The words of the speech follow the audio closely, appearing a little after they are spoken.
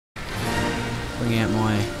Bring out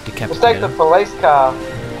my decapitator. Let's take the police car.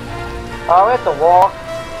 Oh, we have to walk.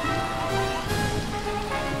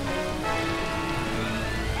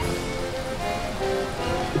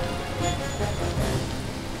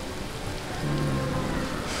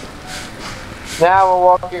 Now we're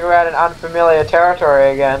walking around in unfamiliar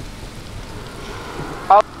territory again.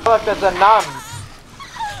 Oh, look, there's a nun.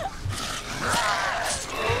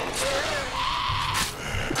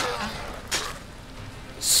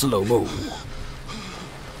 Slow-mo.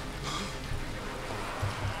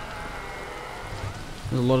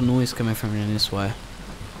 There's a lot of noise coming from in this way.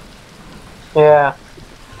 Yeah,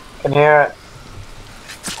 can hear it.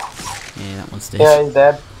 Yeah, that one's dead. Yeah, he's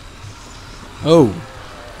dead. Oh,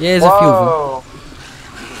 yeah, there's a few of them.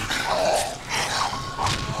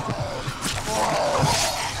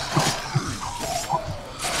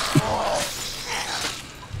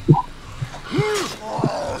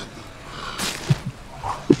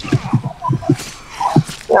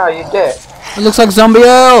 Yeah, you did. It looks like Zombie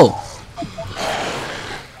Earl.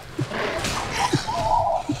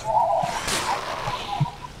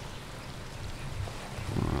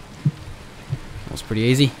 That was pretty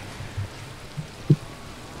easy.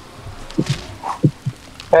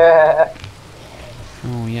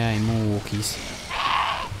 Oh yay, more walkies.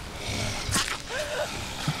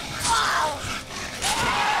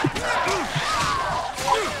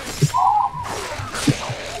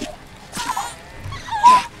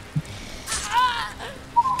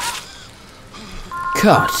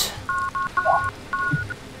 Cut.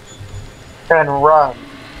 And run.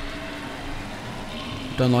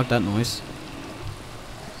 Don't like that noise.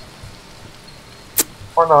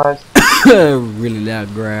 What noise? Really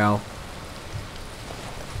loud growl.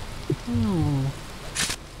 Oh.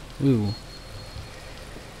 Ooh.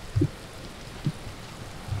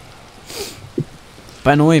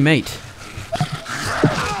 Banoi, mate.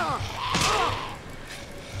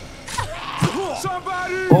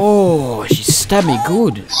 Oh, she stabbed me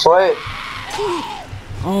good. Sweet.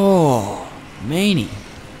 Oh, meanie.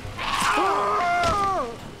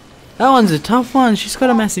 That one's a tough one. She's got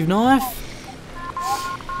a massive knife.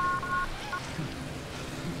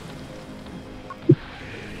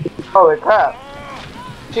 Holy crap.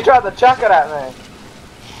 She tried to chuck it at me.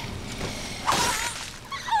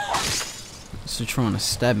 She's trying to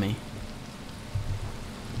stab me.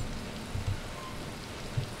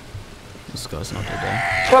 This guy's not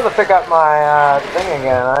dead. Tried to pick up my thing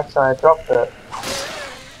again, actually I dropped it.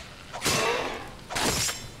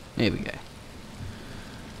 There we go.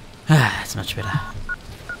 Ah, that's much better.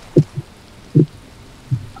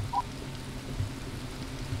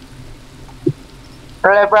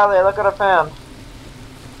 Hey Bradley, look what I found.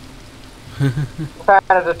 I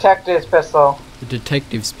found a detective's pistol. The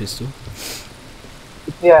detective's pistol.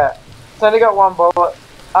 Yeah. It's only got one bullet.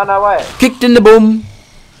 Oh no, wait. Kicked in the bum.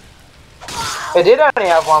 It did only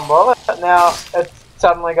have one bullet, but now it's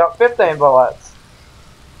suddenly got 15 bullets.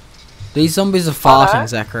 These zombies are farting,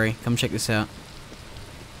 Zachary. Come check this out.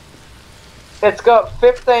 It's got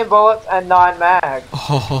 15 bullets and 9 mags.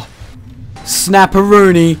 Oh,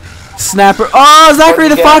 snapper-rooney. Snapper. Oh, Zachary,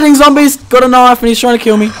 the farting zombie's got a knife and he's trying to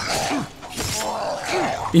kill me.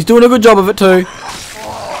 He's doing a good job of it too.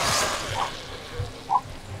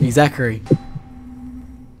 Hey, Zachary.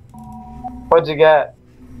 What'd you get?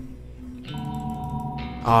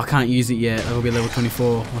 Oh, I can't use it yet. That'll be level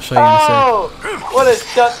 24. I'll show you in a sec. Oh! What a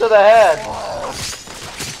shot to the head!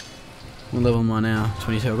 What level am I now?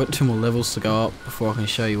 22. I've got 2 more levels to go up before I can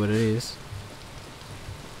show you what it is.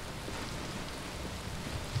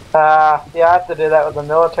 Yeah, I have to do that with the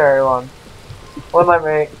military one. Wouldn't let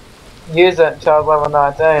me use it until I was level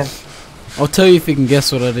 19. I'll tell you if you can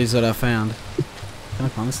guess what it is that I found. Can I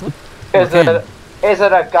climb this one? Is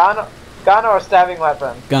it a gun or a stabbing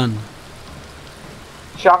weapon? Gun.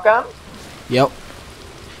 Shotgun? Yep.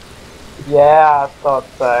 Yeah, I thought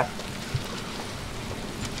so.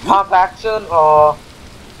 Pump action or...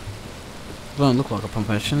 Don't look like a pump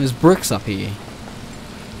action. There's bricks up here.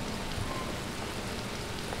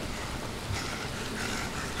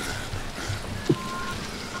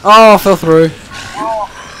 Oh, I fell through.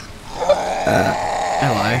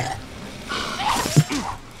 Hello.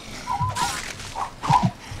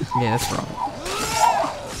 Yeah, that's right.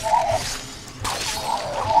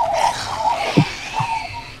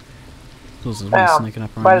 Sneaking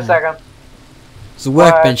up wait a second. There's a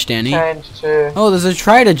workbench down here. Change to... Oh, there's a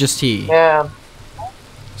trader just here. Yeah.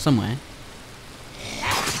 Somewhere.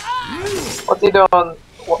 What's he doing around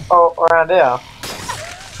here?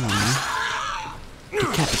 Oh,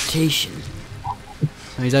 decapitation.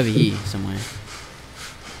 Oh, he's over here somewhere.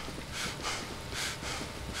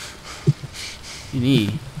 In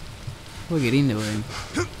here. We'll get into him.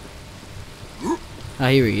 Ah,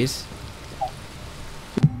 here he is.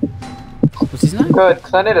 What's his name? Good,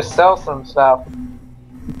 because I need to sell some stuff.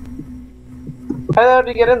 How the hell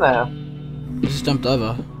did you get in there? I just jumped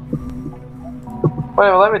over. Wait a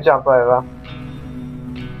minute, let me jump over.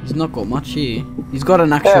 He's not got much here. He's got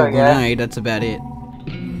an actual grenade, that's about it.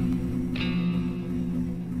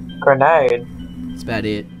 Grenade? That's about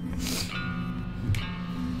it.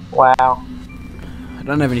 Wow. I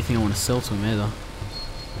don't have anything I want to sell to him either.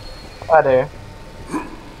 I do. I'm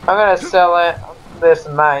gonna sell it this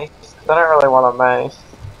mace. I don't really want a mace.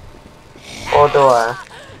 Or do I?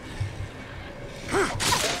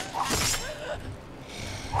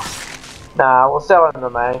 Nah, we'll sell him the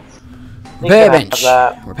mace. You Repair can have bench.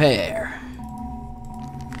 that. Repair.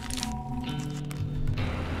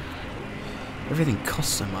 Everything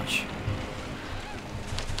costs so much.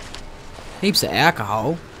 Heaps of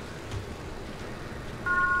alcohol.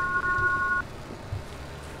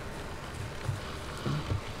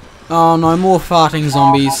 Oh no, more farting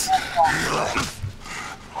zombies.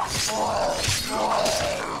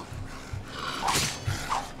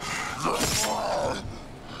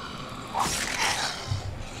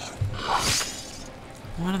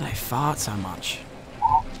 Why do they fart so much?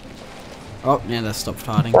 Oh, now they stopped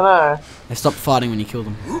farting. I know. They stopped farting when you kill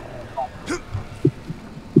them. What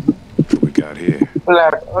we got here?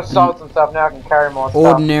 Look, I've sold some stuff now. I can carry more stuff.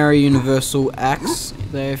 Ordinary universal axe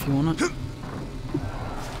there if you want it.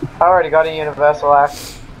 I already got a universal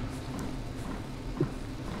axe.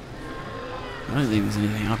 I don't think there's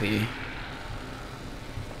anything up here.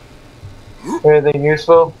 Anything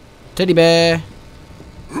useful? Teddy bear.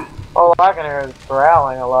 All I can hear is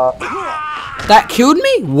growling a lot. That killed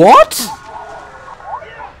me? What?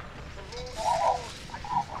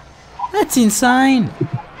 That's insane.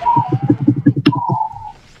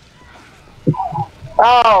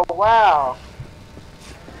 Oh, wow.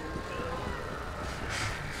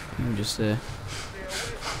 I'm just there.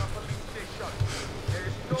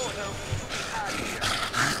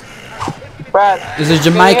 Brad, There's a can you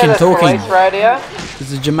Jamaican hear this talking. police radio?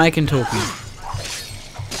 There's a Jamaican talking.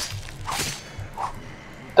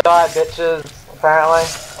 Die bitches, apparently.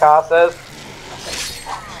 Car says.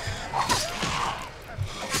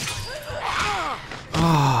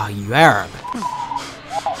 Oh, you Arab.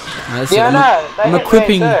 No, that's Yeah, it. no, they I'm hit me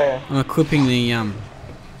equipping. too. I'm equipping the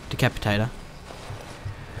decapitator.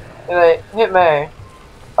 Yeah, they hit me.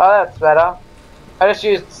 Oh, that's better. I just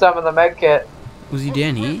used some of the med kit. Was he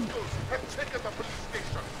down here?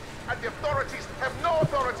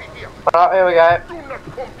 Oh, here we go.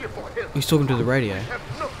 He's talking to the radio.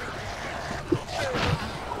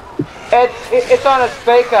 It's on a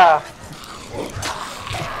speaker.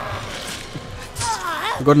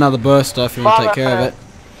 I've got another burster if you want to take care of it.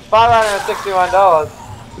 $561.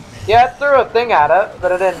 Yeah, it threw a thing at it,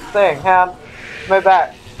 but it didn't sting. Hound, move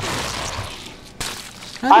back.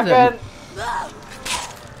 How did that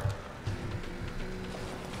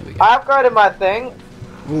There we go. I upgraded my thing,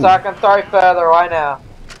 Ooh, so I can throw further away now.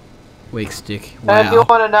 weak stick. And if you Wow.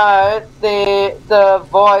 want to know, the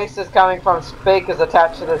voice is coming from speakers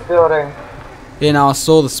attached to this building. Yeah, no, I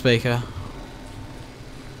saw the speaker.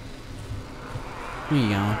 Where you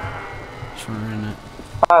going? Just wondering it.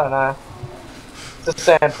 I don't know. Just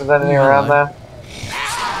seeing if there's anything No. around there.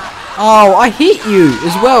 Oh, I hit you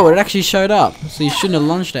as well. It actually showed up, so you shouldn't have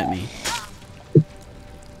lunged at me.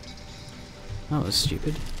 That was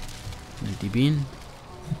stupid. Empty bin.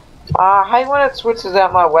 I hate when it switches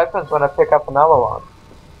out my weapons when I pick up another one.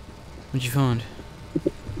 What'd you find?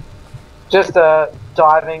 Just a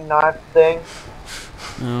diving knife thing.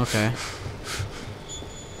 Oh, okay.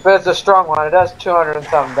 But it's a strong one. It does 200 and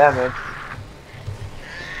something damage.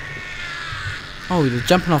 Oh, they're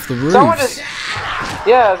jumping off the roofs. Someone just...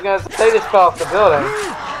 Yeah, I was going to say, they just fell off the building.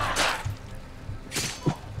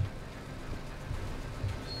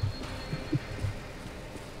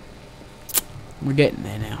 We're getting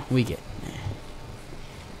there now. We getting there.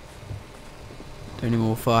 Do any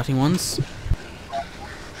more fighting ones?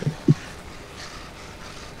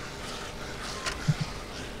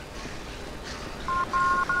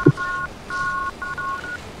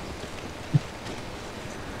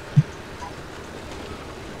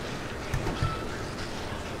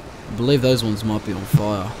 I believe those ones might be on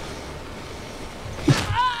fire.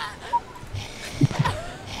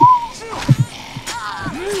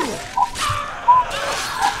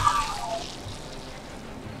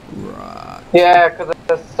 Right. Yeah, because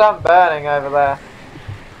there's some burning over there.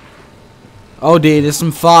 Oh dear, there's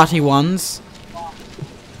some farty ones.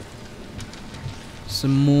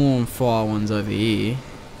 Some more on fire ones over here.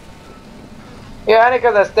 Yeah, only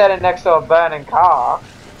because they're standing next to a burning car.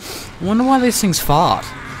 I wonder why these things fart.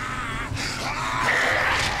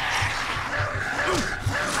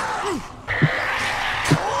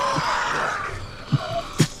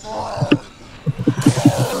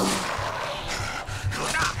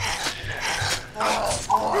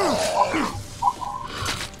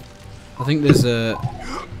 I think there's a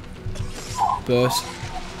burst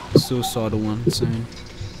suicidal one soon.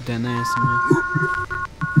 Down there somewhere.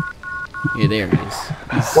 Yeah, there he is.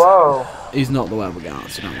 Whoa. He's not the way we're going,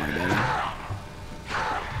 so don't worry about him.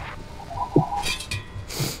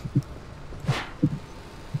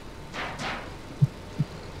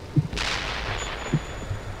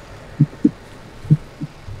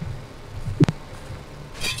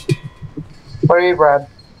 Where are you, Brad?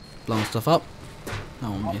 Blowing stuff up.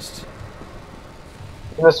 No one missed.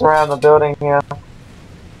 Just around the building here.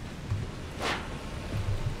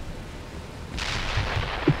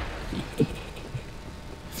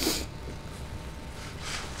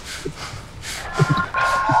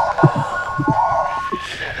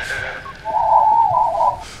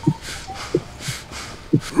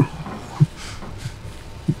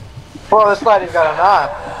 Well, this lady's got a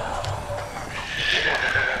knife.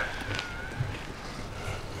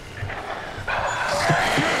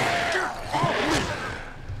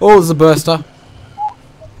 Oh, there's a burster.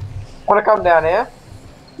 Wanna come down here?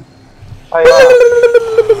 Oh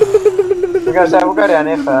yeah. We're gonna say we'll go down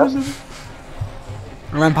here first.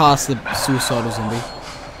 I ran past the suicidal zombie.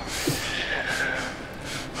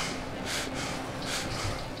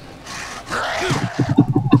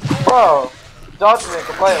 Whoa! Dodging it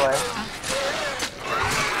completely.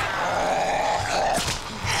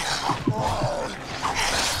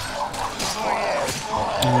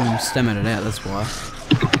 Stammered it out, that's why.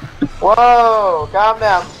 Whoa! Calm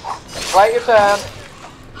down. Wait your turn.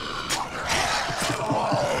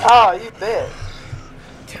 Oh, you bitch.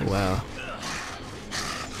 Wow.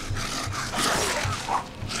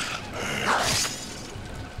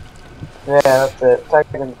 Yeah, that's it. Take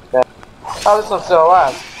him down. Oh, this one's still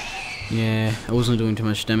alive. Yeah, I wasn't doing too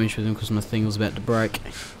much damage with him because my thing was about to break.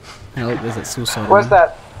 Hey, look, there's that suicide. Where's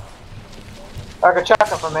that? I can chuck it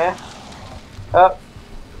from here. Oh.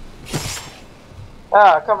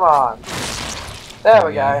 Ah, come on. There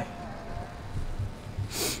we go.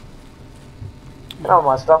 Get all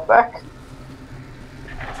my stuff back.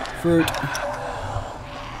 Fruit.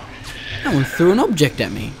 That one threw an object at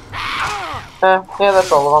me. Yeah,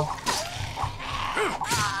 that's all of them.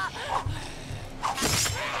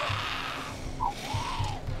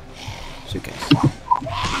 Suitcase.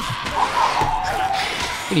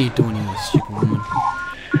 What are you doing here, stupid woman?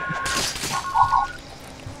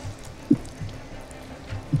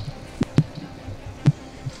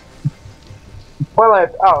 Well,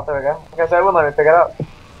 oh, there we go. Okay, so it wouldn't let me pick it up.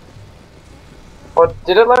 Or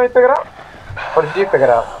did it let me pick it up? Or did you pick it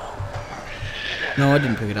up? No, I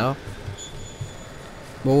didn't pick it up.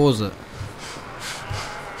 What was it?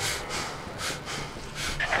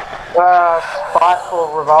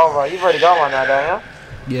 Spiteful revolver. You've already got one now, don't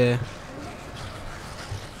you? Yeah.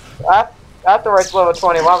 I have to reach level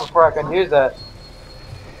 21 before I can use it.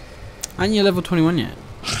 Aren't you level 21 yet?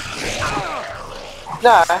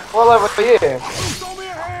 No, what level are you?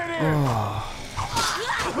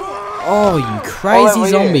 Oh, you crazy What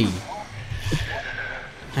zombie. you?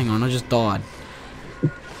 Hang on, I just died.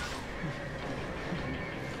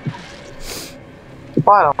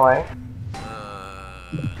 Finally.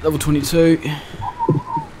 Level 22.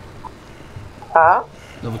 Huh?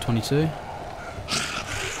 Level 22.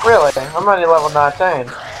 Really? I'm only level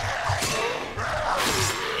 19.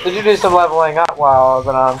 Did you do some leveling up while I've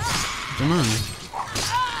been on? Don't know.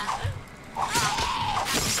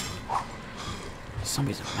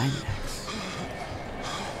 Zombies are maniacs.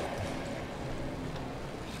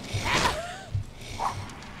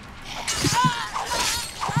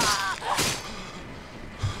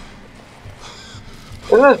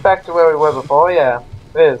 Isn't this back to where we were before? Yeah,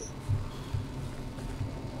 it is.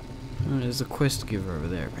 Oh, there's a quest giver over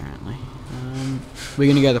there, apparently. We're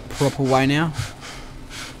gonna go the proper way now.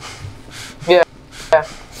 Yeah.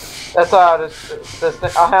 That's why I just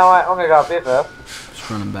oh, I'm gonna go up here first. Just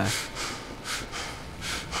running back.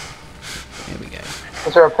 There we go.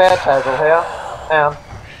 There's a repair table here. Down.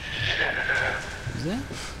 Is there?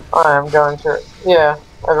 I am going to. Yeah,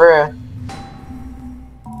 over here.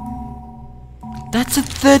 That's a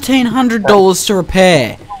 $1,300 to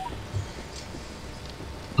repair.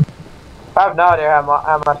 I have no idea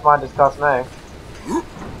how much mine just cost me.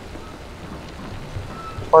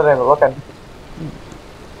 Wasn't even looking.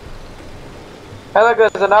 Hey, look,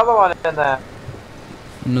 there's another one in there.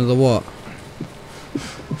 Another what?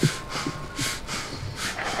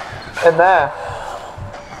 In there.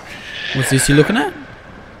 What's this you looking at?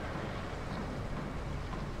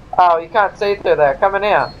 Oh, you can't see through there. Coming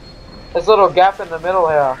out. There's a little gap in the middle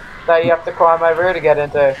here that you have to climb over here to get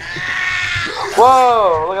into.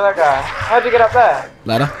 Whoa! Look at that guy. How'd you get up there?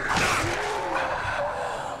 Ladder?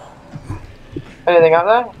 Anything up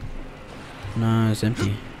there? No, it's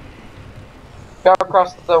empty. Go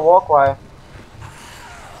across the walkway.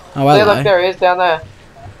 Oh, hello. See, look, there he is down there.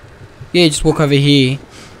 Yeah, just walk over here.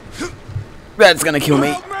 That's gonna kill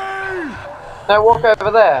me. No, walk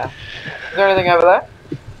over there. Is there anything over there?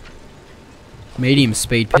 Medium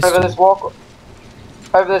speed pistol.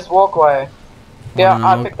 Over this walkway. Yeah, No,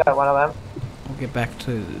 I picked that one of them. I'll get back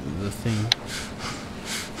to the thing.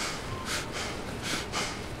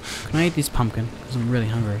 Can I eat this pumpkin? Because I'm really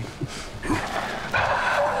hungry.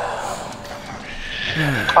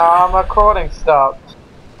 My recording stopped.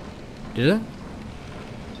 Did it?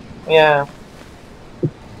 Yeah.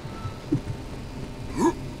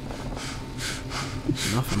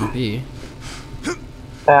 There's nothing up here.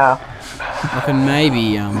 Yeah. I can maybe,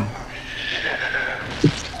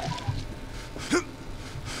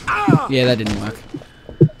 yeah, that didn't work.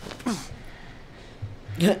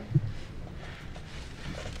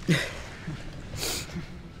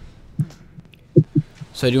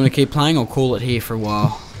 So do you want to keep playing or call it here for a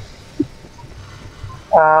while?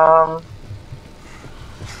 I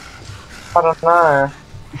don't know.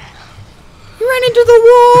 You ran into the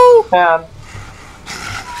wall! Man.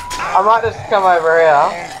 I might just come over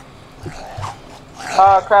here.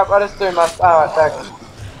 Oh crap, I just threw my... Oh, attack.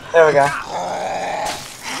 There we go.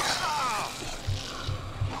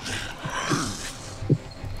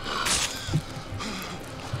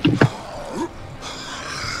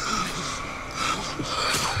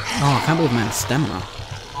 Oh, I can't believe I'm out of stamina.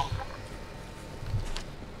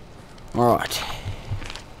 Alright.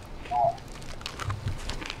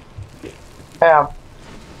 Yeah.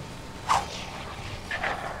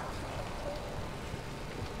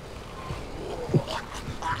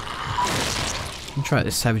 I'll try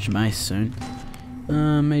this Savage Mace soon.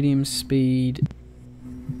 Medium speed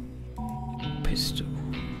pistol.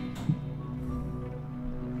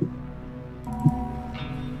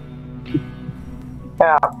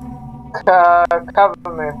 Yeah.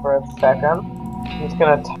 Cover me for a second. I'm just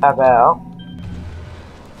gonna tab out.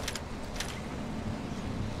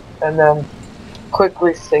 And then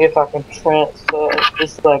quickly see if I can transfer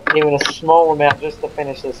just like even a small amount just to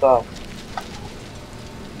finish this off.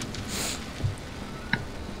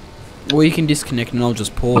 Or you can disconnect and I'll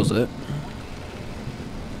just pause it.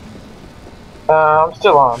 I'm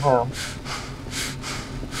still on him.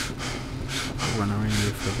 I'll run around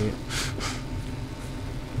here for a bit.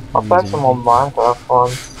 I'll play some more Minecraft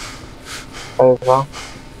ones. Over.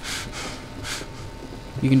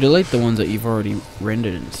 You can delete the ones that you've already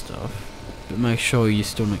rendered and stuff, but make sure you're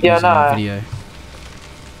still not using the video.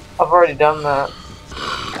 I've already done that.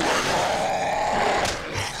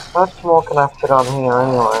 How much more can I fit on here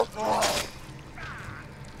anyway?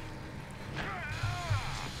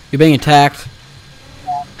 You're being attacked.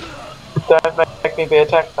 Don't make me be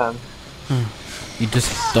attacked then. You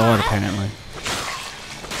just died apparently.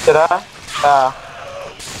 Did I?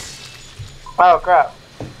 Oh crap.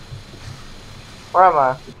 Where am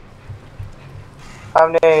I?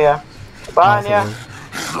 I'm near you. Behind you.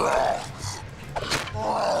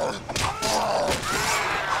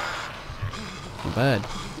 Not bad.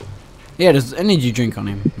 Yeah, there's energy drink on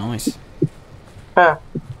him. Nice. Huh.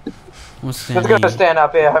 What's I'm just gonna stand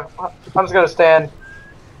up here. I'm just gonna stand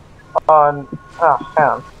on... Oh, hang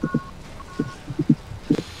on.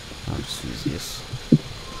 I'll just use this.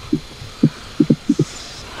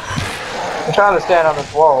 I'm trying to stand on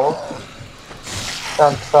this wall.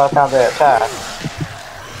 So I can't be attacked.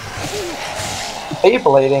 Are you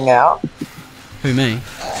bleeding out? Who, me?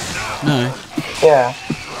 No. Yeah.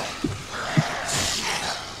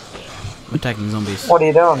 I'm attacking zombies. What are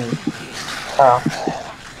you doing? Oh.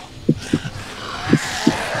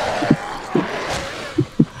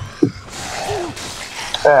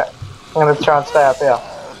 Yeah. I'm gonna try and stay up here.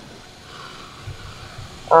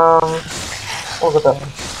 Look at that.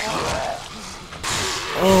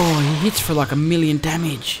 Oh, he hits for like 1,000,000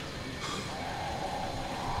 damage.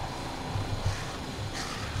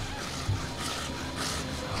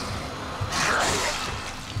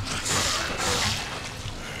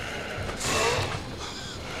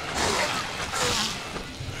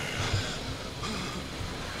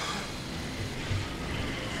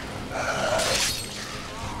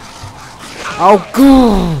 Oh,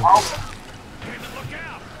 God!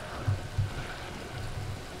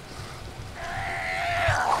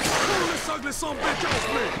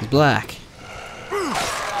 He's black.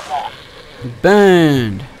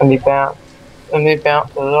 Burned. And he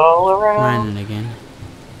bounces all around. Raining again.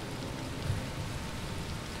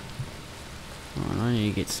 Oh, I need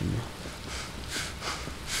to get some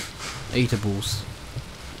eatables.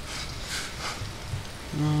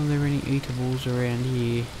 Oh, are there any eatables around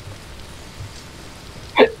here?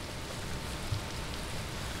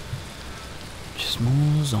 Just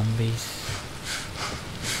more zombies.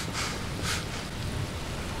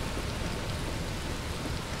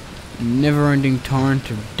 Never-ending torrent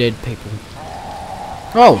of dead people.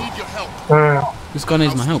 Oh! Need your help. This guy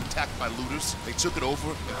needs my help. Attacked by looters. They took it over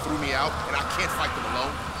and threw me out, and I can't fight them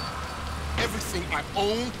alone. Everything I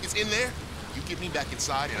own is in there. You get me back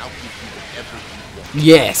inside, and I'll give you whatever you want.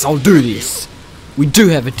 Yes, I'll do this. We do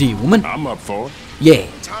have a deal, woman. I'm up for it. Yeah.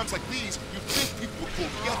 In times like these, you think people will pull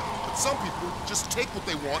together, but some people just take what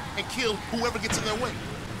they want and kill whoever gets in their way.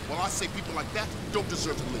 Well, I say people like that don't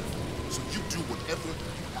deserve to live. So you do whatever you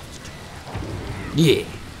have to do. Yeah.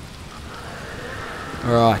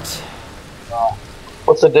 Alright.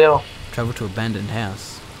 What's the deal? Travel to abandoned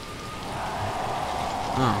house.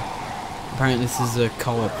 Oh. Apparently this is a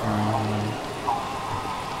co-op room.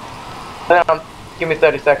 Hang on. Give me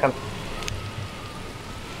 30 seconds.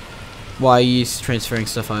 Why are you transferring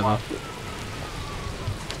stuff over?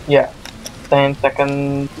 Yeah. 10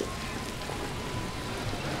 seconds.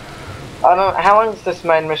 I don't. How long is this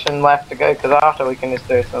main mission left to go? Because after we can just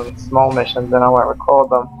do some small missions, and I won't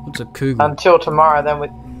record them What's a cougar? until tomorrow. Then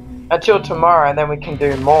we can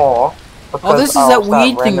do more. Oh, this is I'll that start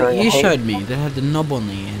weird thing that rendering you heat. showed me that had the knob on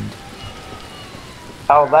the end.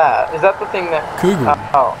 Oh, that is that the thing that? Cougar.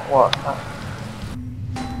 Oh, what?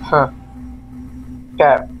 Huh.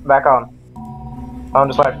 Okay, back on. I'm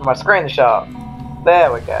just waiting for my screen to show up.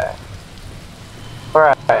 There we go.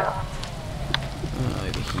 Alright. Oh,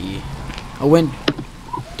 over here. I went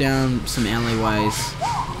down some alleyways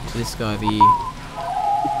to this guy over here.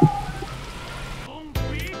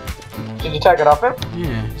 Did you take it off him?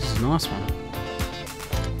 Yeah, this is a nice one.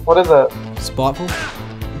 What is it? Spiteful?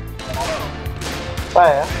 Oh,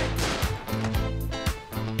 yeah.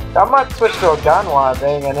 I might switch to a gun while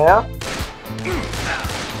being in here.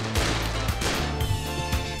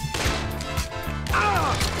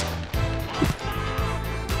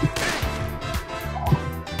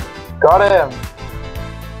 Got him.